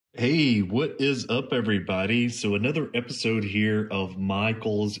Hey, what is up, everybody? So, another episode here of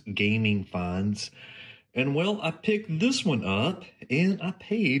Michael's Gaming Finds. And well, I picked this one up and I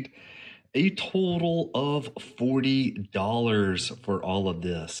paid a total of $40 for all of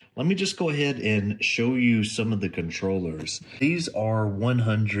this. Let me just go ahead and show you some of the controllers. These are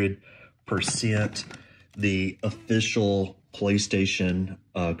 100% the official PlayStation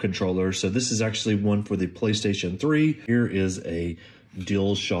controller. So this is actually one for the PlayStation 3. Here is a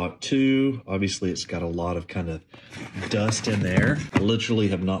DualShock 2. Obviously, it's got a lot of kind of dust in there. I literally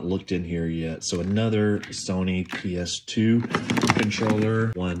have not looked in here yet. So another Sony PS2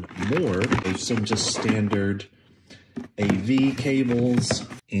 controller. One more. There's some just standard AV cables.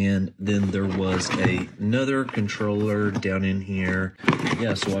 And then there was another controller down in here.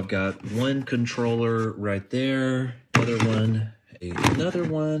 Yeah, so I've got one controller right there. Another one. Another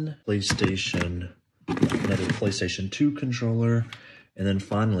one. Another PlayStation 2 controller. And then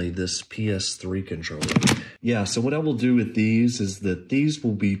finally, this PS3 controller. Yeah, so what I will do with these is that these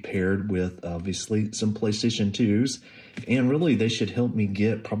will be paired with, obviously, some PlayStation 2s. And really, they should help me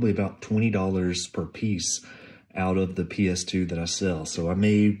get probably about $20 per piece out of the PS2 that I sell. So I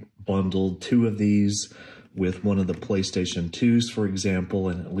may bundle two of these with one of the PlayStation 2s, for example,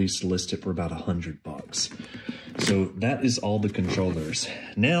 and at least list it for about $100. So that is all the controllers.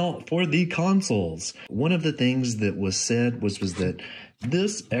 Now for the consoles. One of the things that was said was that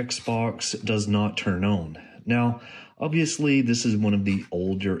this Xbox does not turn on. Now, obviously this is one of the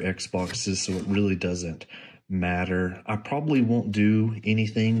older Xboxes, so it really doesn't matter. I probably won't do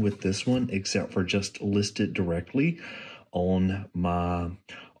anything with this one except for just list it directly on my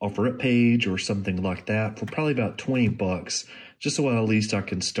offer up page or something like that for probably about $20, just so at least I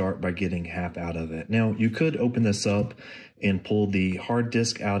can start by getting half out of it. Now, you could open this up and pull the hard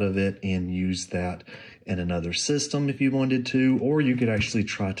disk out of it and use that in another system if you wanted to, or you could actually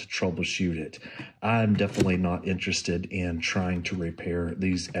try to troubleshoot it. I'm definitely not interested in trying to repair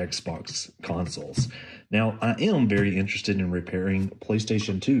these Xbox consoles. Now, I am very interested in repairing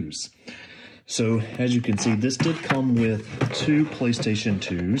PlayStation 2s. So, as you can see, this did come with two PlayStation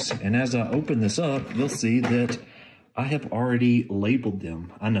 2s, and as I open this up, you'll see that I have already labeled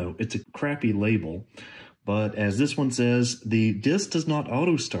them. I know, it's a crappy label, but as this one says, the disc does not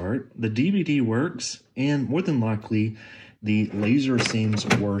auto-start, the DVD works, and more than likely, the laser seems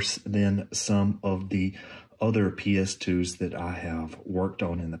worse than some of the other PS2s that I have worked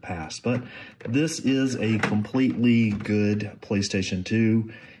on in the past. But this is a completely good PlayStation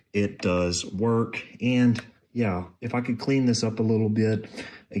 2. It does work, and yeah, if I could clean this up a little bit,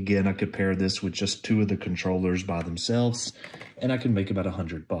 again, I could pair this with just two of the controllers by themselves, and I could make about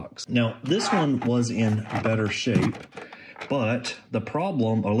 $100. Now, this one was in better shape, but the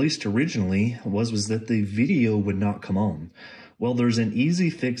problem, or at least originally, was that the video would not come on. Well, there's an easy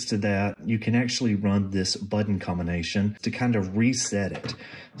fix to that. You can actually run this button combination to kind of reset it.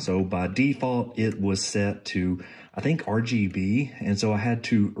 So by default, it was set to, I think, RGB. And so I had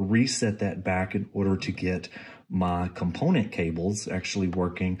to reset that back in order to get my component cables actually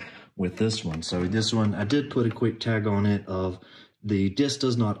working with this one. So this one, I did put a quick tag on it of the disc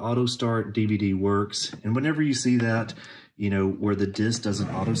does not auto start, DVD works. And whenever you see that, you know, where the disc doesn't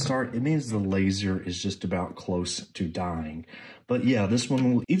auto start, it means the laser is just about close to dying. But yeah, this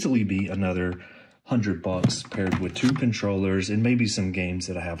one will easily be another $100 paired with two controllers and maybe some games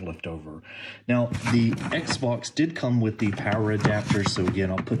that I have left over. Now, the Xbox did come with the power adapter, so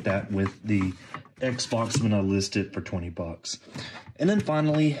again, I'll put that with the Xbox when I list it for $20. And then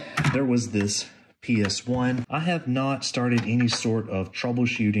finally, there was this PS1. I have not started any sort of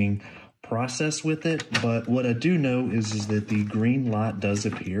troubleshooting process with it, but what I do know is that the green light does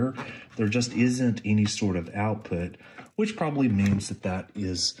appear. There just isn't any sort of output, which probably means that that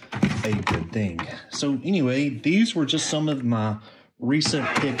is a good thing. So anyway, these were just some of my recent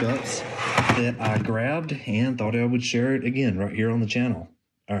pickups that I grabbed and thought I would share it again right here on the channel.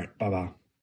 All right, bye-bye.